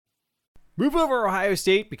Move over Ohio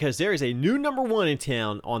State because there is a new number one in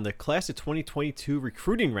town on the class of 2022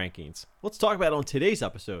 recruiting rankings. Let's talk about it on today's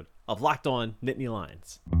episode of Locked On Nittany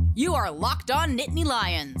Lions. You are Locked On Nittany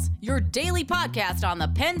Lions, your daily podcast on the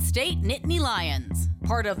Penn State Nittany Lions.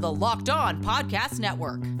 Part of the Locked On Podcast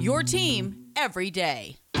Network, your team every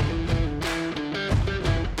day.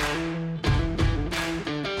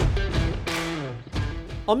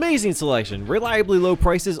 Amazing selection, reliably low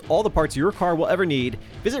prices, all the parts your car will ever need.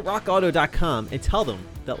 Visit rockauto.com and tell them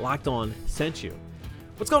that Locked On sent you.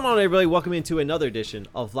 What's going on, everybody? Welcome into another edition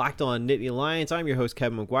of Locked On Nittany Lions. I'm your host,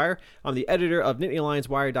 Kevin McGuire. I'm the editor of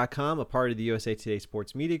NittanyLionsWire.com, a part of the USA Today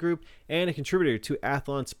Sports Media Group, and a contributor to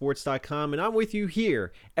AthlonSports.com. And I'm with you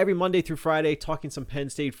here every Monday through Friday talking some Penn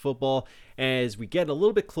State football as we get a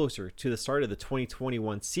little bit closer to the start of the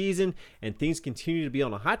 2021 season, and things continue to be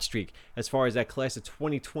on a hot streak as far as that class of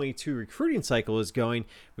 2022 recruiting cycle is going.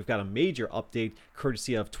 We've got a major update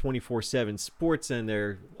courtesy of 24/7 Sports and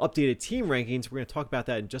their updated team rankings. We're going to talk about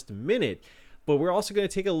that in just a minute. But we're also going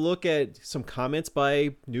to take a look at some comments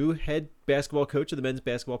by new head basketball coach of the men's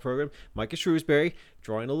basketball program, Micah Shrewsbury,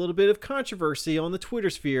 drawing a little bit of controversy on the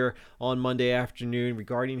Twitter sphere on Monday afternoon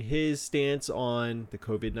regarding his stance on the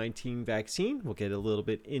COVID-19 vaccine. We'll get a little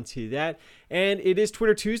bit into that. And it is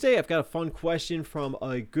Twitter Tuesday. I've got a fun question from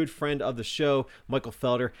a good friend of the show, Michael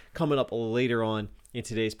Felder, coming up later on in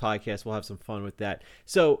today's podcast. We'll have some fun with that.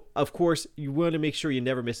 So, of course, you want to make sure you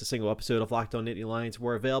never miss a single episode of Locked On Nittany Lions.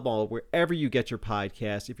 We're available wherever you get your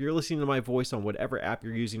podcast. If you're listening to my voice on whatever app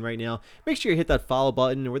you're using right now, make sure you hit that follow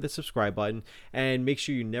button or the subscribe button, and make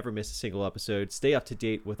sure you never miss a single episode. Stay up to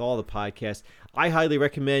date with all the podcasts. I highly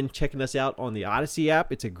recommend checking us out on the Odyssey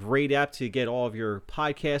app. It's a great app to get all of your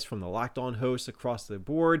podcasts from the Locked On hosts across the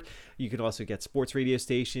board. You can also get sports radio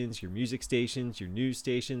stations, your music stations, your news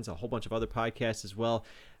stations, a whole bunch of other podcasts as well.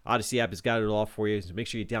 Odyssey app has got it all for you, so make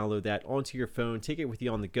sure you download that onto your phone, take it with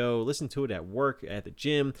you on the go, listen to it at work, at the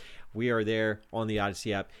gym. We are there on the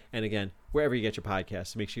Odyssey app, and again, wherever you get your podcasts,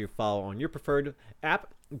 so make sure you follow on your preferred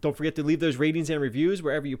app. Don't forget to leave those ratings and reviews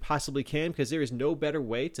wherever you possibly can, because there is no better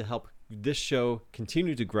way to help this show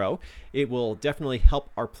continue to grow. It will definitely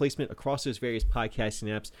help our placement across those various podcasting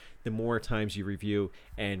apps the more times you review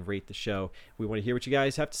and rate the show. We want to hear what you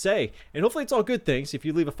guys have to say, and hopefully it's all good things. If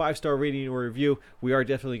you leave a 5-star rating or review, we are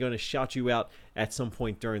definitely going to shout you out at some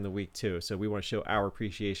point during the week too. So we want to show our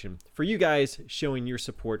appreciation for you guys showing your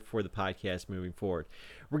support for the podcast moving forward.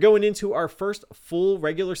 We're going into our first full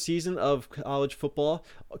regular season of college football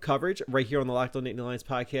coverage right here on the Locked On Nittany Lions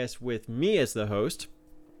podcast with me as the host.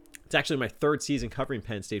 It's actually my third season covering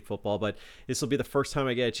Penn State football, but this will be the first time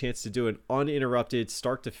I get a chance to do an uninterrupted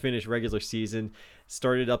start to finish regular season.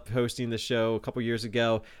 Started up hosting the show a couple years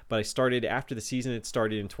ago, but I started after the season had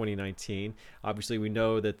started in 2019. Obviously, we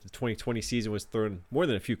know that the 2020 season was thrown more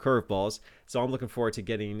than a few curveballs, so I'm looking forward to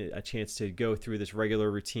getting a chance to go through this regular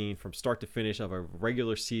routine from start to finish of a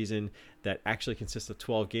regular season that actually consists of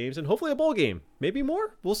 12 games and hopefully a bowl game. Maybe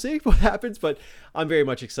more. We'll see what happens, but I'm very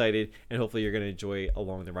much excited, and hopefully you're going to enjoy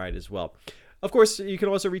along the ride as well. Of course, you can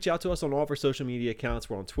also reach out to us on all of our social media accounts.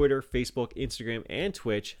 We're on Twitter, Facebook, Instagram, and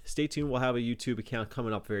Twitch. Stay tuned. We'll have a YouTube account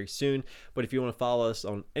coming up very soon. But if you want to follow us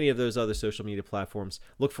on any of those other social media platforms,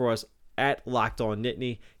 look for us at Locked On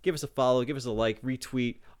Nittany. Give us a follow, give us a like,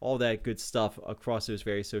 retweet, all that good stuff across those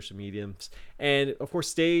various social mediums. And of course,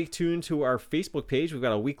 stay tuned to our Facebook page. We've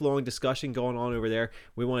got a week-long discussion going on over there.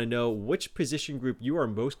 We want to know which position group you are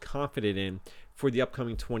most confident in for the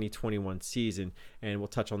upcoming 2021 season, and we'll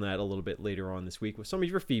touch on that a little bit later on this week with some of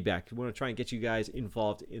your feedback. We want to try and get you guys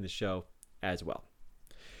involved in the show as well.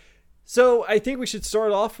 So I think we should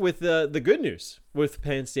start off with the good news with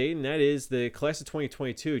Penn State, and that is the class of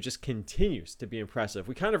 2022 just continues to be impressive.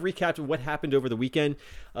 We kind of recapped what happened over the weekend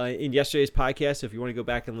in yesterday's podcast, so if you want to go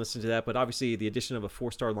back and listen to that. But obviously the addition of a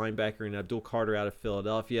 4-star linebacker in Abdul Carter out of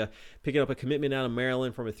Philadelphia, picking up a commitment out of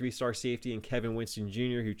Maryland from a 3-star safety in Kevin Winston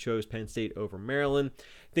Jr., who chose Penn State over Maryland.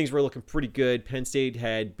 Things were looking pretty good. Penn State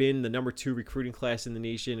had been the number 2 recruiting class in the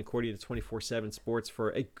nation, according to 24/7 Sports, for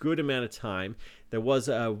a good amount of time. There was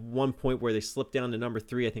one point where they slipped down to number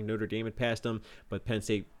 3. I think Notre Dame had passed them, but Penn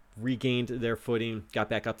State regained their footing, got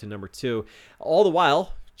back up to number 2. All the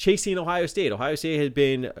while, chasing Ohio State. Ohio State had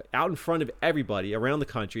been out in front of everybody around the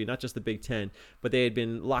country, not just the Big Ten, but they had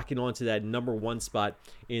been locking on to that number 1 spot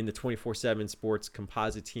in the 24/7 Sports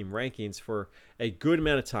composite team rankings for a good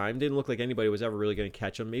amount of time. Didn't look like anybody was ever really going to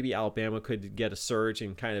catch them. Maybe Alabama could get a surge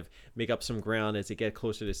and kind of make up some ground as they get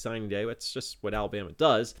closer to signing day. That's just what Alabama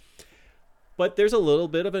does. But there's a little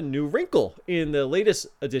bit of a new wrinkle in the latest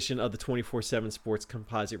edition of the 24/7 Sports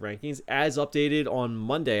composite rankings, as updated on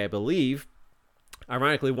Monday, I believe.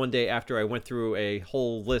 Ironically, one day after I went through a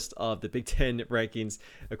whole list of the Big Ten rankings,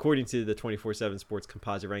 according to the 24/7 Sports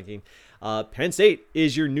Composite ranking, Penn State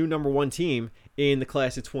is your new number one team in the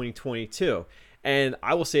class of 2022. And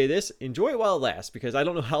I will say this, enjoy it while it lasts, because I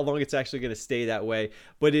don't know how long it's actually going to stay that way,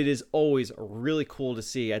 but it is always really cool to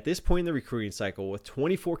see at this point in the recruiting cycle, with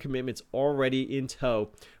 24 commitments already in tow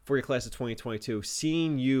for your class of 2022,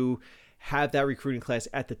 seeing you have that recruiting class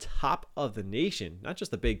at the top of the nation, not just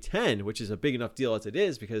the Big Ten, which is a big enough deal as it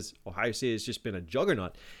is, because Ohio State has just been a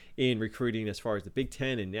juggernaut in recruiting as far as the Big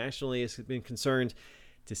Ten and nationally has been concerned.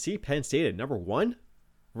 To see Penn State at number one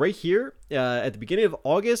right here at the beginning of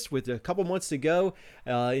August, with a couple months to go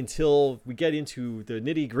until we get into the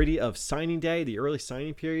nitty gritty of signing day, the early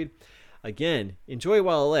signing period. Again, enjoy it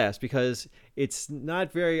while it lasts, because it's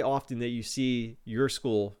not very often that you see your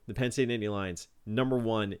school, the Penn State Nittany Lions, number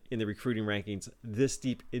one in the recruiting rankings this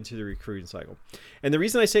deep into the recruiting cycle. And the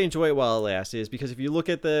reason I say enjoy it while it lasts is because if you look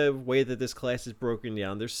at the way that this class is broken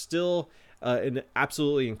down, there's still an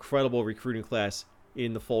absolutely incredible recruiting class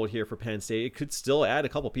in the fold here for Penn State. It could still add a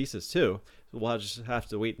couple pieces too. We'll just have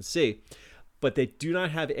to wait and see. But they do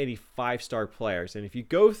not have any five-star players. And if you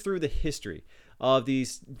go through the history of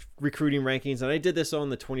these recruiting rankings, and I did this on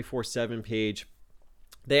the 24/7 page,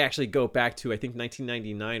 they actually go back to, I think,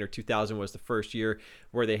 1999 or 2000 was the first year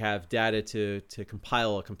where they have data to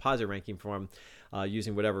compile a composite ranking from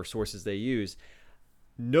using whatever sources they use.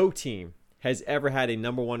 No team has ever had a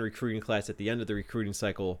number one recruiting class at the end of the recruiting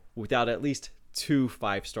cycle without at least 2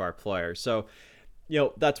 5-star players. So,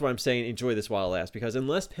 that's why I'm saying enjoy this while it lasts, because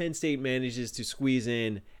unless Penn State manages to squeeze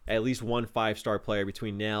in at least 1 5-star player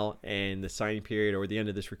between now and the signing period or the end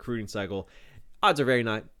of this recruiting cycle, odds are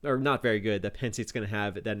not very good that Penn State's going to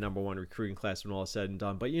have that number one recruiting class when all is said and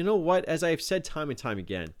done. But you know what? As I've said time and time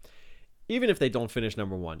again, even if they don't finish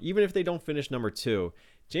number one, even if they don't finish number two,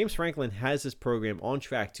 James Franklin has this program on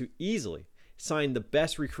track to easily sign the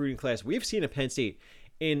best recruiting class we've seen at Penn State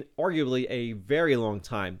in arguably a very long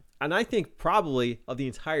time. And I think probably of the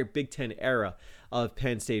entire Big Ten era of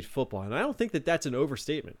Penn State football. And I don't think that that's an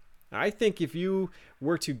overstatement. I think if you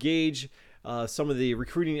were to gauge some of the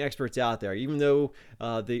recruiting experts out there, even though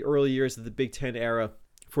the early years of the Big Ten era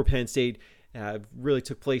for Penn State really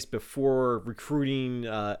took place before recruiting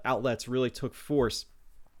outlets really took force,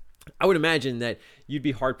 I would imagine that you'd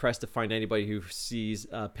be hard-pressed to find anybody who sees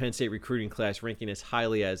Penn State recruiting class ranking as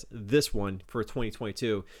highly as this one for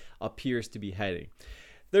 2022 appears to be heading.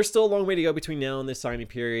 There's still a long way to go between now and this signing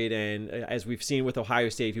period, and as we've seen with Ohio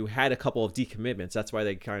State, who had a couple of decommitments, that's why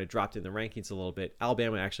they kind of dropped in the rankings a little bit.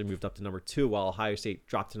 Alabama actually moved up to number 2, while Ohio State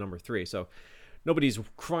dropped to number 3. So nobody's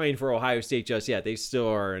crying for Ohio State just yet. They still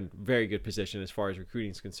are in very good position as far as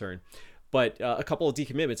recruiting is concerned. But a couple of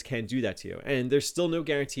decommitments can do that to you. And there's still no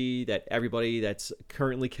guarantee that everybody that's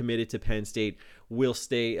currently committed to Penn State will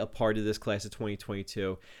stay a part of this class of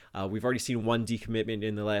 2022. We've already seen one decommitment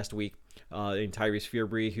in the last week in Tyrese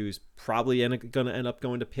Fearbree, who's probably going to end up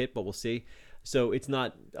going to Pitt, but we'll see. So it's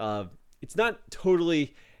not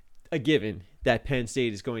totally a given that Penn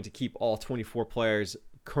State is going to keep all 24 players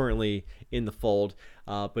currently in the fold.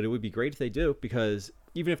 But it would be great if they do, because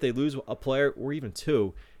even if they lose a player or even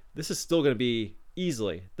two, this is still going to be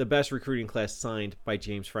easily the best recruiting class signed by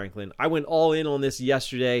James Franklin. I went all in on this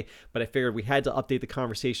yesterday, but I figured we had to update the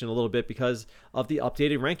conversation a little bit because of the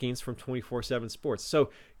updated rankings from 24/7 Sports. So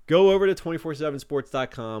go over to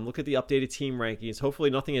 247sports.com, look at the updated team rankings. Hopefully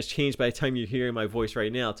nothing has changed by the time you're hearing my voice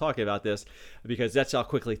right now talking about this, because that's how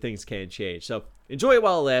quickly things can change. So enjoy it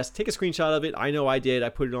while it lasts. Take a screenshot of it. I know I did. I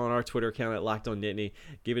put it on our Twitter account at Locked On Nittany.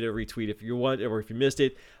 Give it a retweet if you want, or if you missed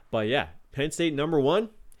it. But yeah, Penn State number one.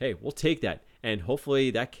 Hey, we'll take that, and hopefully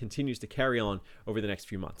that continues to carry on over the next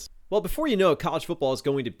few months. Well, before you know it, college football is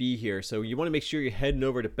going to be here, so you want to make sure you're heading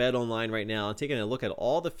over to BetOnline right now and taking a look at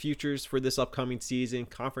all the futures for this upcoming season,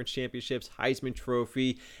 conference championships, Heisman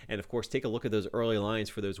Trophy, and of course, take a look at those early lines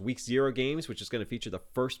for those Week 0 games, which is going to feature the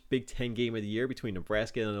first Big Ten game of the year between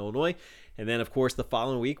Nebraska and Illinois. And then, of course, the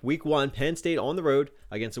following week, Week 1, Penn State on the road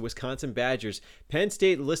against the Wisconsin Badgers. Penn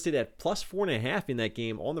State listed at plus 4.5 in that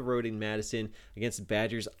game on the road in Madison against the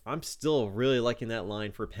Badgers. I'm still really liking that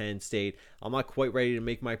line for Penn State. I'm not quite ready to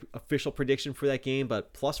make my official prediction for that game,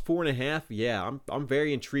 but plus 4.5, yeah, I'm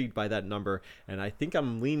very intrigued by that number, and I think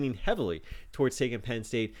I'm leaning heavily towards taking Penn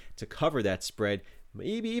State to cover that spread.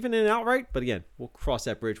 Maybe even an outright, but again, we'll cross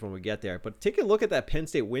that bridge when we get there. But take a look at that Penn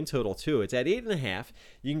State win total too. It's at 8.5.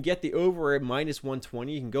 You can get the over at minus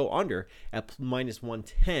 120. You can go under at minus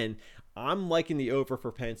 110. I'm liking the over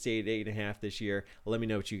for Penn State at 8.5 this year. Let me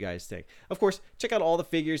know what you guys think. Of course, check out all the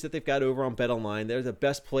figures that they've got over on BetOnline. They're the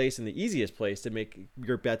best place and the easiest place to make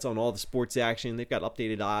your bets on all the sports action. They've got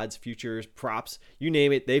updated odds, futures, props, you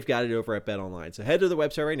name it. They've got it over at BetOnline. So head to the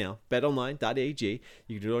website right now, betonline.ag.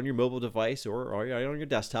 You can do it on your mobile device or on your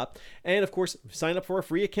desktop. And of course, sign up for a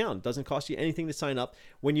free account. It doesn't cost you anything to sign up.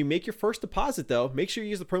 When you make your first deposit, though, make sure you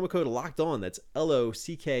use the promo code LOCKEDON. That's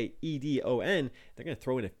LOCKEDON. They're going to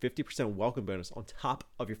throw in a 50% welcome bonus on top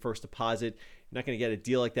of your first deposit. You're not going to get a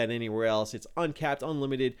deal like that anywhere else. It's uncapped,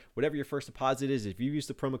 unlimited. Whatever your first deposit is, if you use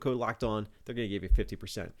the promo code Locked On, they're going to give you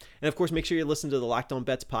 50%. And of course, make sure you listen to the Locked On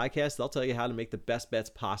Bets podcast. They'll tell you how to make the best bets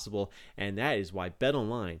possible. And that is why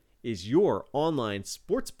BetOnline is your online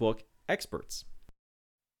sportsbook experts.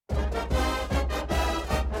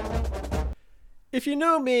 If you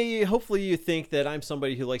know me, hopefully you think that I'm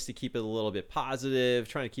somebody who likes to keep it a little bit positive,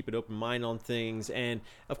 trying to keep an open mind on things, and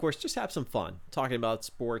of course, just have some fun talking about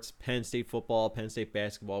sports, Penn State football, Penn State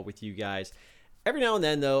basketball with you guys. Every now and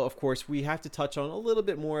then, though, of course, we have to touch on a little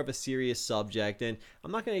bit more of a serious subject, and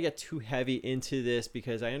I'm not going to get too heavy into this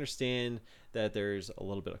because I understand that there's a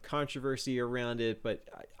little bit of controversy around it, but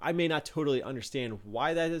I may not totally understand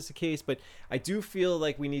why that is the case, but I do feel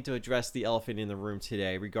like we need to address the elephant in the room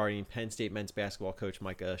today regarding Penn State men's basketball coach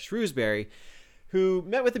Micah Shrewsberry, who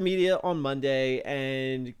met with the media on Monday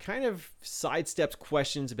and kind of sidestepped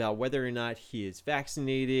questions about whether or not he is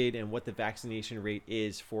vaccinated and what the vaccination rate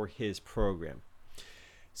is for his program.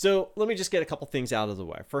 So let me just get a couple things out of the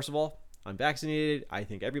way. First of all, I'm vaccinated. I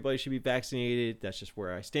think everybody should be vaccinated. That's just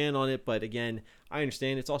where I stand on it. But again, I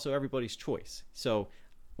understand it's also everybody's choice. So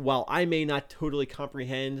while I may not totally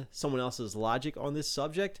comprehend someone else's logic on this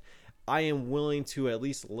subject, I am willing to at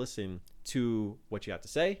least listen to what you have to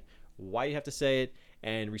say, why you have to say it,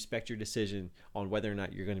 and respect your decision on whether or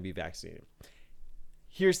not you're going to be vaccinated.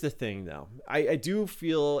 Here's the thing, though. I do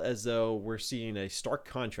feel as though we're seeing a stark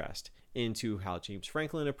contrast into how James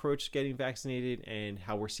Franklin approached getting vaccinated and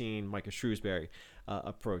how we're seeing Micah Shrewsberry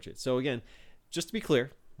approach it. So again, just to be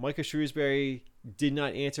clear, Micah Shrewsberry did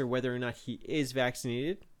not answer whether or not he is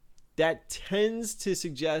vaccinated. That tends to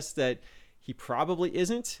suggest that he probably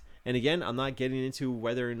isn't. And again, I'm not getting into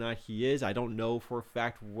whether or not he is. I don't know for a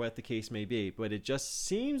fact what the case may be, but it just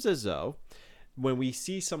seems as though when we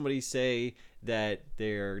see somebody say that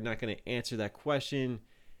they're not going to answer that question,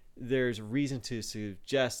 there's reason to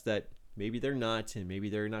suggest that maybe they're not, and maybe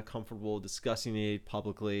they're not comfortable discussing it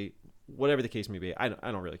publicly. Whatever the case may be, I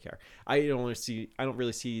don't really care. I don't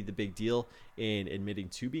really see the big deal in admitting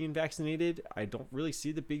to being vaccinated. I don't really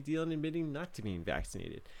see the big deal in admitting not to being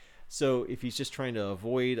vaccinated. So if he's just trying to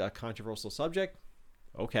avoid a controversial subject,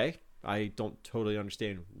 okay, I don't totally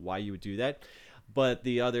understand why you would do that. But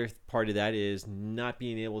the other part of that is not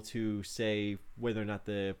being able to say whether or not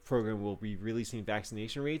the program will be releasing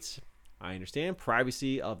vaccination rates. I understand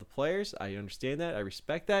privacy of the players. I understand that. I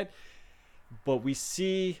respect that. But we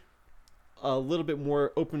see a little bit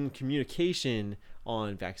more open communication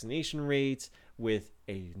on vaccination rates with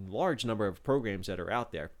a large number of programs that are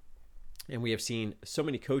out there. And we have seen so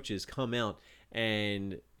many coaches come out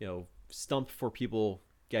and, stump for people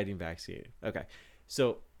getting vaccinated. Okay,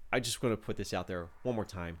 so I just want to put this out there one more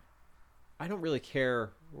time. I don't really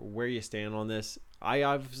care where you stand on this. I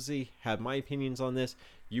obviously have my opinions on this.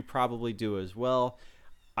 You probably do as well.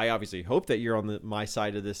 I obviously hope that you're on my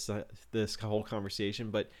side of this whole conversation,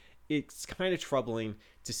 but it's kind of troubling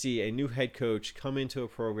to see a new head coach come into a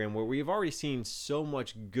program where we've already seen so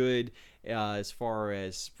much good as far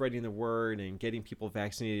as spreading the word and getting people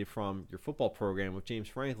vaccinated from your football program with James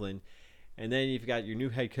Franklin. And then you've got your new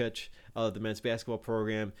head coach of the men's basketball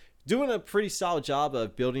program doing a pretty solid job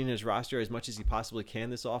of building his roster as much as he possibly can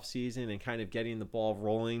this offseason and kind of getting the ball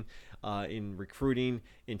rolling in recruiting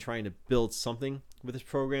and trying to build something with his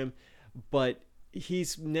program. But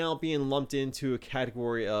he's now being lumped into a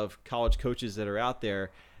category of college coaches that are out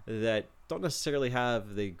there that don't necessarily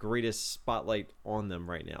have the greatest spotlight on them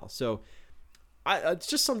right now. So it's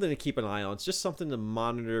just something to keep an eye on. It's just something to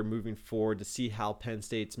monitor moving forward to see how Penn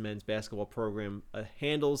State's men's basketball program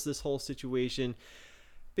handles this whole situation.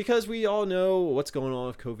 Because we all know what's going on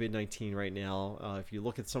with COVID-19 right now. If you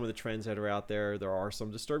look at some of the trends that are out there, there are some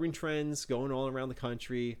disturbing trends going all around the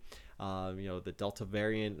country. The Delta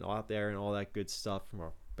variant out there and all that good stuff,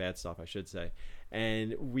 or bad stuff, I should say.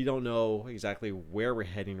 And we don't know exactly where we're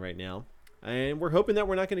heading right now. And we're hoping that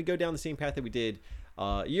we're not going to go down the same path that we did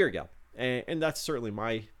a year ago. And that's certainly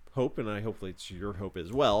my hope, and hopefully it's your hope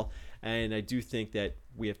as well. And I do think that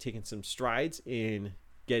we have taken some strides in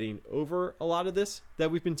getting over a lot of this that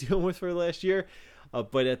we've been dealing with for the last year.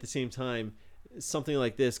 But at the same time, something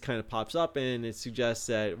like this kind of pops up and it suggests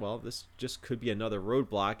that, well, this just could be another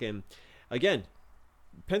roadblock. And again,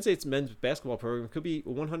 Penn State's men's basketball program could be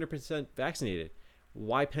 100% vaccinated.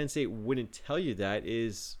 Why Penn State wouldn't tell you that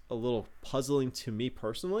is a little puzzling to me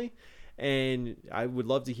personally. And I would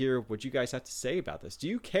love to hear what you guys have to say about this. Do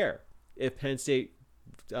you care if Penn State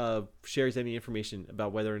shares any information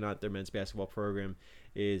about whether or not their men's basketball program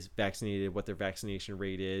is vaccinated, what their vaccination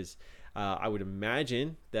rate is? I would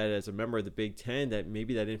imagine that as a member of the Big Ten, that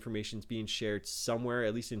maybe that information is being shared somewhere,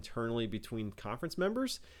 at least internally between conference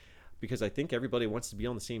members, because I think everybody wants to be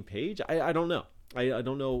on the same page. I don't know. I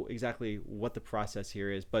don't know exactly what the process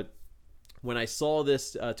here is, but when I saw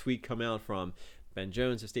this tweet come out from Ben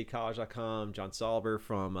Jones of StateCollege.com, John Sauber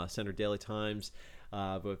from Center Daily Times,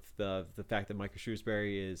 with the fact that Micah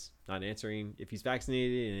Shrewsbury is not answering if he's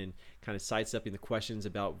vaccinated and kind of sidestepping the questions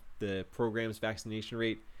about the program's vaccination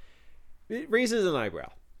rate, it raises an eyebrow.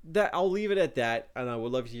 That I'll leave it at that, and I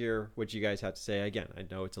would love to hear what you guys have to say. Again, I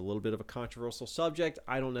know it's a little bit of a controversial subject.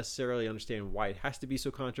 I don't necessarily understand why it has to be so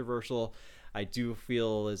controversial. I do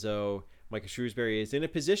feel as though Micah Shrewsbury is in a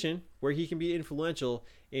position where he can be influential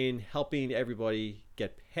in helping everybody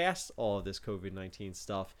get past all of this COVID-19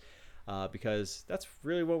 stuff. Because that's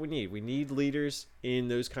really what we need. We need leaders in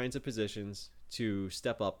those kinds of positions to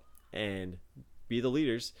step up and be the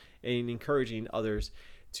leaders in encouraging others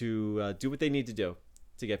to do what they need to do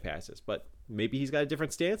to get past this. But maybe he's got a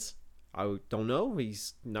different stance. I don't know.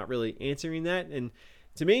 He's not really answering that. And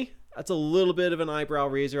to me, that's a little bit of an eyebrow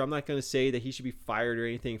raiser. I'm not going to say that he should be fired or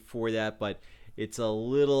anything for that, but it's a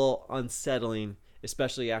little unsettling,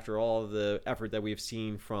 especially after all the effort that we have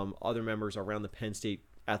seen from other members around the Penn State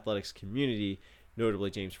athletics community,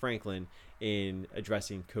 notably James Franklin, in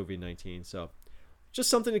addressing COVID-19. So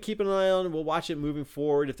just something to keep an eye on. We'll watch it moving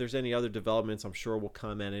forward. If there's any other developments, I'm sure we'll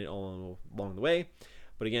comment it along the way.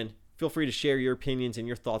 But again, feel free to share your opinions and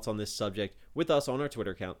your thoughts on this subject with us on our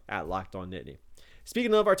Twitter account at LockedOnNittany.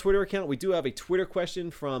 Speaking of our Twitter account, we do have a Twitter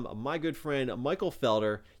question from my good friend Michael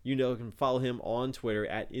Felder. You can follow him on Twitter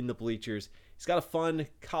at InTheBleachers. He's got a fun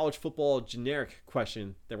college football generic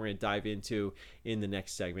question that we're going to dive into in the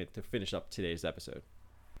next segment to finish up today's episode.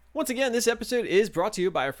 Once again, this episode is brought to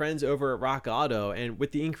you by our friends over at Rock Auto, and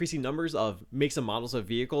with the increasing numbers of makes and models of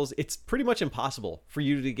vehicles, it's pretty much impossible for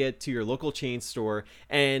you to get to your local chain store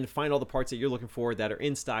and find all the parts that you're looking for that are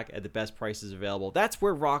in stock at the best prices available. That's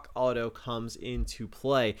where Rock Auto comes into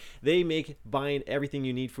play. They make buying everything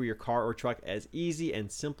you need for your car or truck as easy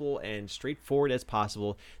and simple and straightforward as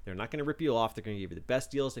possible. They're not going to rip you off. They're going to give you the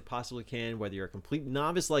best deals they possibly can, whether you're a complete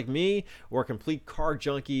novice like me or a complete car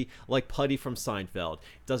junkie like Putty from Seinfeld.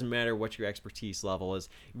 It doesn't matter what your expertise level is.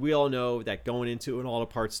 We all know that going into an auto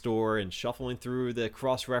parts store and shuffling through the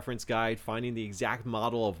cross-reference guide, finding the exact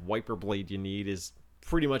model of wiper blade you need is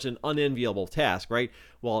pretty much an unenviable task, right?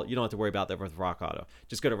 Well, you don't have to worry about that with Rock Auto.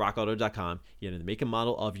 Just go to rockauto.com, you enter the make and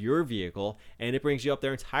model of your vehicle, and it brings you up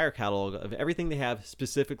their entire catalog of everything they have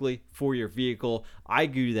specifically for your vehicle. I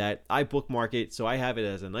do that. I bookmark it, so I have it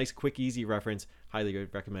as a nice, quick, easy reference. Highly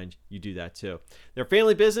recommend you do that too. They're a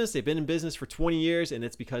family business. They've been in business for 20 years, and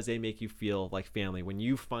it's because they make you feel like family when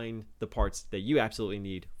you find the parts that you absolutely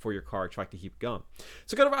need for your car or truck to keep going.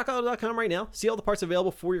 So go to rockauto.com right now, see all the parts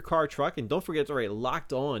available for your car or truck, and don't forget to write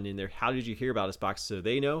Locked On in their How Did You Hear About Us box so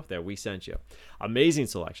they know that we sent you. Amazing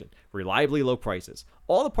selection, reliably low prices,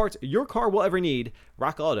 all the parts your car will ever need,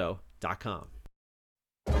 rockauto.com.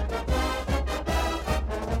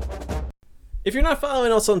 If you're not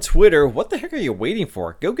following us on Twitter, what the heck are you waiting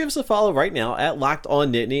for? Go give us a follow right now at Locked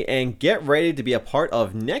On Nittany and get ready to be a part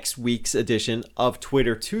of next week's edition of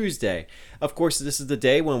Twitter Tuesday. Of course, this is the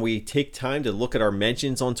day when we take time to look at our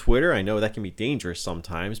mentions on Twitter. I know that can be dangerous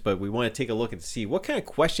sometimes, but we want to take a look and see what kind of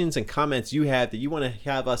questions and comments you have that you want to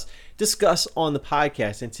have us discuss on the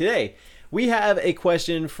podcast. And today, we have a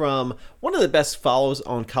question from one of the best follows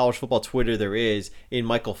on college football Twitter there is, in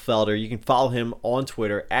Michael Felder. You can follow him on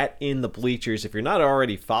Twitter at InTheBleachers. If you're not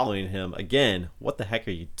already following him, again, what the heck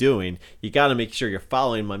are you doing? You got to make sure you're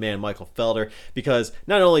following my man Michael Felder, because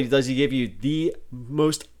not only does he give you the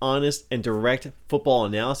most honest and direct football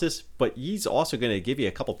analysis, but he's also going to give you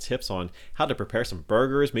a couple tips on how to prepare some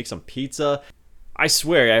burgers, make some pizza. I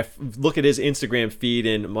swear, I look at his Instagram feed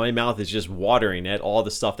and my mouth is just watering at all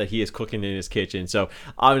the stuff that he is cooking in his kitchen. So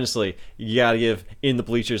honestly, you got to give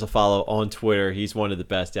InTheBleachers a follow on Twitter. He's one of the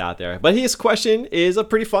best out there. But his question is a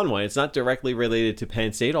pretty fun one. It's not directly related to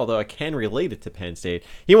Penn State, although I can relate it to Penn State.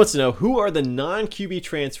 He wants to know, who are the non-QB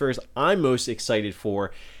transfers I'm most excited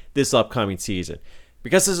for this upcoming season?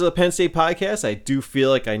 Because this is a Penn State podcast, I do feel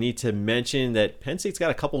like I need to mention that Penn State's got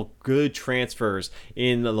a couple good transfers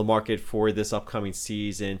in the market for this upcoming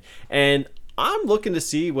season. And I'm looking to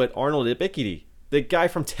see what Arnold Ebiketie, the guy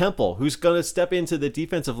from Temple, who's going to step into the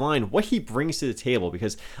defensive line, what he brings to the table,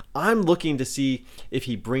 because I'm looking to see if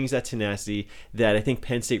he brings that tenacity that I think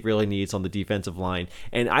Penn State really needs on the defensive line.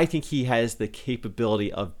 And I think he has the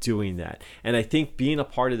capability of doing that. And I think being a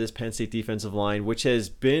part of this Penn State defensive line, which has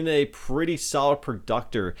been a pretty solid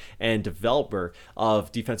productor and developer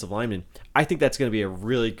of defensive linemen, I think that's going to be a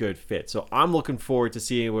really good fit. So I'm looking forward to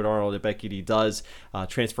seeing what Arnold Ebiketie does,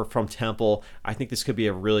 transfer from Temple. I think this could be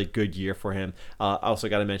a really good year for him. I also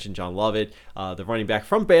got to mention John Lovett, the running back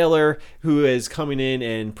from Baylor, who is coming in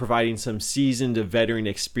and providing some seasoned veteran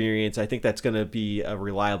experience. I think that's going to be a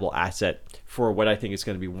reliable asset for what I think is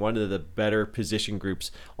going to be one of the better position groups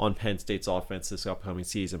on Penn State's offense this upcoming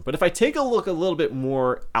season. But if I take a look a little bit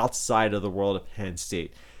more outside of the world of Penn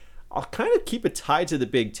State, I'll kind of keep it tied to the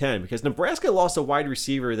Big Ten, because Nebraska lost a wide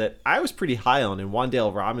receiver that I was pretty high on in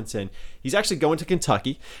Wan'Dale Robinson. He's actually going to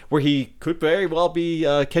Kentucky, where he could very well be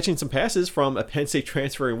catching some passes from a Penn State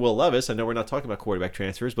transfer in Will Levis. I know we're not talking about quarterback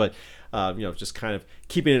transfers, but just kind of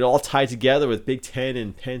keeping it all tied together with Big Ten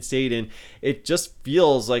and Penn State, and it just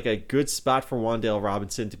feels like a good spot for Wan'Dale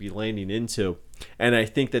Robinson to be landing into. And I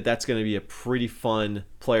think that that's going to be a pretty fun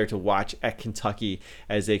player to watch at Kentucky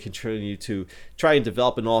as they continue to try and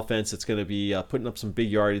develop an offense that's going to be putting up some big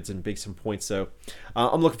yardage and some points. So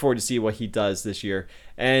I'm looking forward to see what he does this year.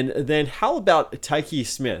 And then how about Tyke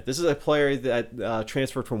Smith? This is a player that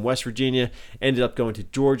transferred from West Virginia, ended up going to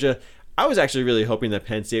Georgia. I was actually really hoping that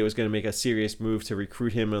Penn State was going to make a serious move to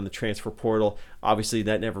recruit him on the transfer portal. Obviously,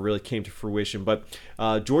 that never really came to fruition. But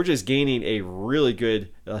Georgia is gaining a really good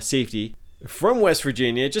safety from West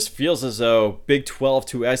Virginia. It just feels as though Big 12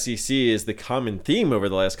 to SEC is the common theme over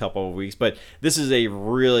the last couple of weeks, but this is a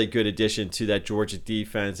really good addition to that Georgia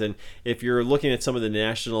defense. And if you're looking at some of the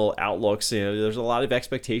national outlooks, there's a lot of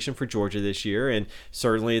expectation for Georgia this year, and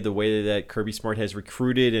certainly the way that Kirby Smart has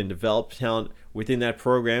recruited and developed talent within that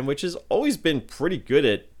program, which has always been pretty good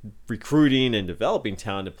at recruiting and developing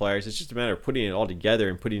talented players. It's just a matter of putting it all together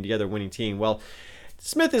and putting together a winning team. Well,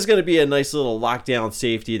 Smith is going to be a nice little lockdown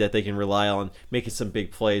safety that they can rely on, making some big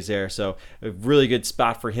plays there. So a really good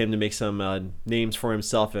spot for him to make some names for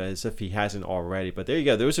himself, as if he hasn't already. But there you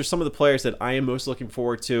go. Those are some of the players that I am most looking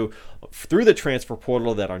forward to through the transfer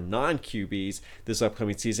portal that are non-QBs this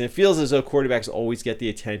upcoming season. It feels as though quarterbacks always get the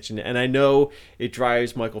attention, and I know it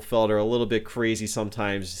drives Michael Felder a little bit crazy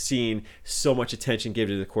sometimes seeing so much attention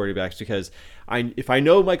given to the quarterbacks, because if I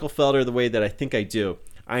know Michael Felder the way that I think I do,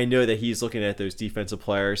 I know that he's looking at those defensive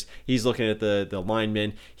players. He's looking at the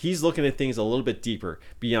linemen. He's looking at things a little bit deeper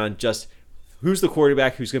beyond just who's the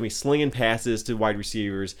quarterback who's going to be slinging passes to wide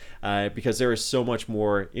receivers, because there is so much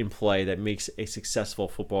more in play that makes a successful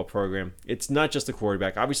football program. It's not just the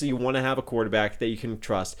quarterback. Obviously, you want to have a quarterback that you can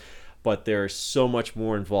trust, but there's so much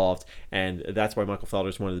more involved, and that's why Michael Felder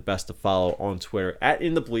is one of the best to follow on Twitter. At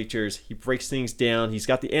In the Bleachers, he breaks things down. He's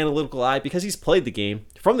got the analytical eye because he's played the game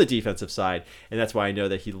from the defensive side, and that's why I know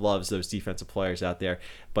that he loves those defensive players out there.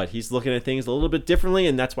 But he's looking at things a little bit differently,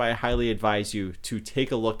 and that's why I highly advise you to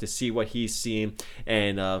take a look to see what he's seeing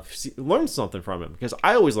and learn something from him, because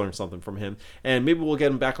I always learn something from him, and maybe we'll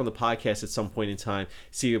get him back on the podcast at some point in time,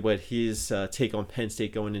 see what his take on Penn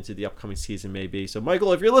State going into the upcoming season may be. So,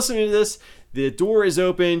 Michael, if you're listening to this, the door is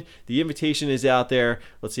open, the invitation is out there.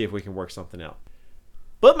 Let's see if we can work something out.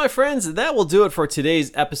 But my friends, that will do it for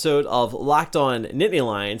today's episode of Locked On Nittany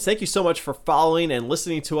Lions. Thank you so much for following and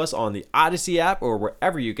listening to us on the Odyssey app or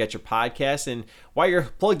wherever you get your podcasts. And while you're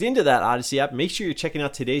plugged into that Odyssey app, make sure you're checking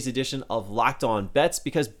out today's edition of Locked On Bets,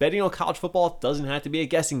 because betting on college football doesn't have to be a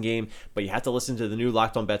guessing game, but you have to listen to the new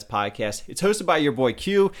Locked On Bets podcast. It's hosted by your boy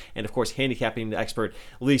Q and, of course, handicapping expert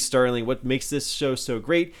Lee Sterling. What makes this show so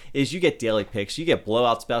great is you get daily picks, you get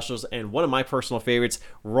blowout specials, and one of my personal favorites,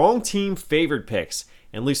 wrong team favored picks.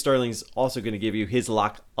 And Lee Sterling's also going to give you his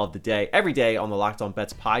lock of the day every day on the Locked On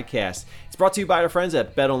Bets podcast. It's brought to you by our friends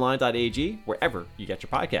at betonline.ag, wherever you get your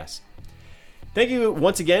podcasts. Thank you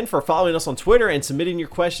once again for following us on Twitter and submitting your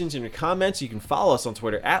questions and your comments. You can follow us on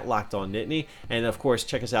Twitter at Locked On Nittany. And of course,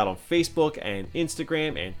 check us out on Facebook and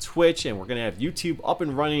Instagram and Twitch. And we're going to have YouTube up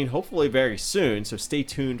and running hopefully very soon. So stay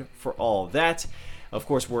tuned for all of that. Of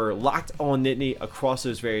course, we're Locked On Nittany across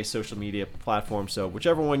those various social media platforms. So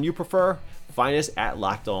whichever one you prefer, find us at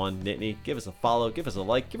Locked On Nittany. Give us a follow, give us a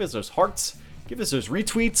like, give us those hearts, give us those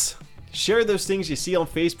retweets. Share those things you see on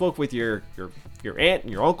Facebook with your aunt,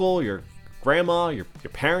 your uncle, your grandma, your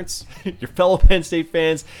parents, your fellow Penn State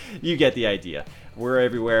fans. You get the idea. We're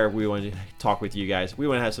everywhere. We want to talk with you guys. We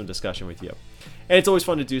want to have some discussion with you. And it's always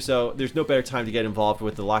fun to do so. There's no better time to get involved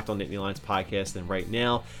with the Locked On Nittany Lions podcast than right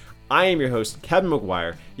now. I am your host, Kevin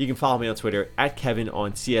McGuire. You can follow me on Twitter at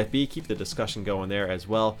KevinOnCFB. Keep the discussion going there as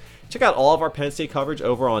well. Check out all of our Penn State coverage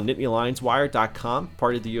over on NittanyLionsWire.com,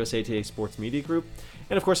 part of the USA Today Sports Media Group.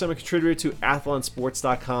 And of course, I'm a contributor to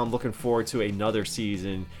AthlonSports.com. Looking forward to another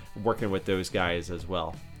season working with those guys as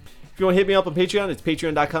well. If you want to hit me up on Patreon, it's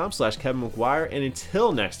patreon.com/Kevin McGuire. And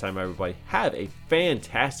until next time, everybody, have a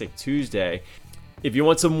fantastic Tuesday. If you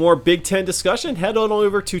want some more Big Ten discussion, head on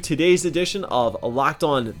over to today's edition of Locked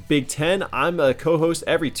On Big Ten. I'm a co-host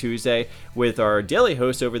every Tuesday with our daily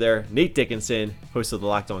host over there, Nate Dickinson, host of the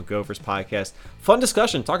Locked On Gophers podcast. Fun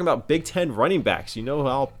discussion talking about Big Ten running backs. You know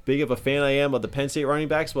how big of a fan I am of the Penn State running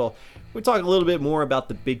backs? Well, we're talking a little bit more about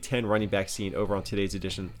the Big Ten running back scene over on today's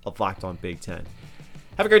edition of Locked On Big Ten.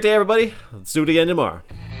 Have a great day, everybody. Let's do it again tomorrow.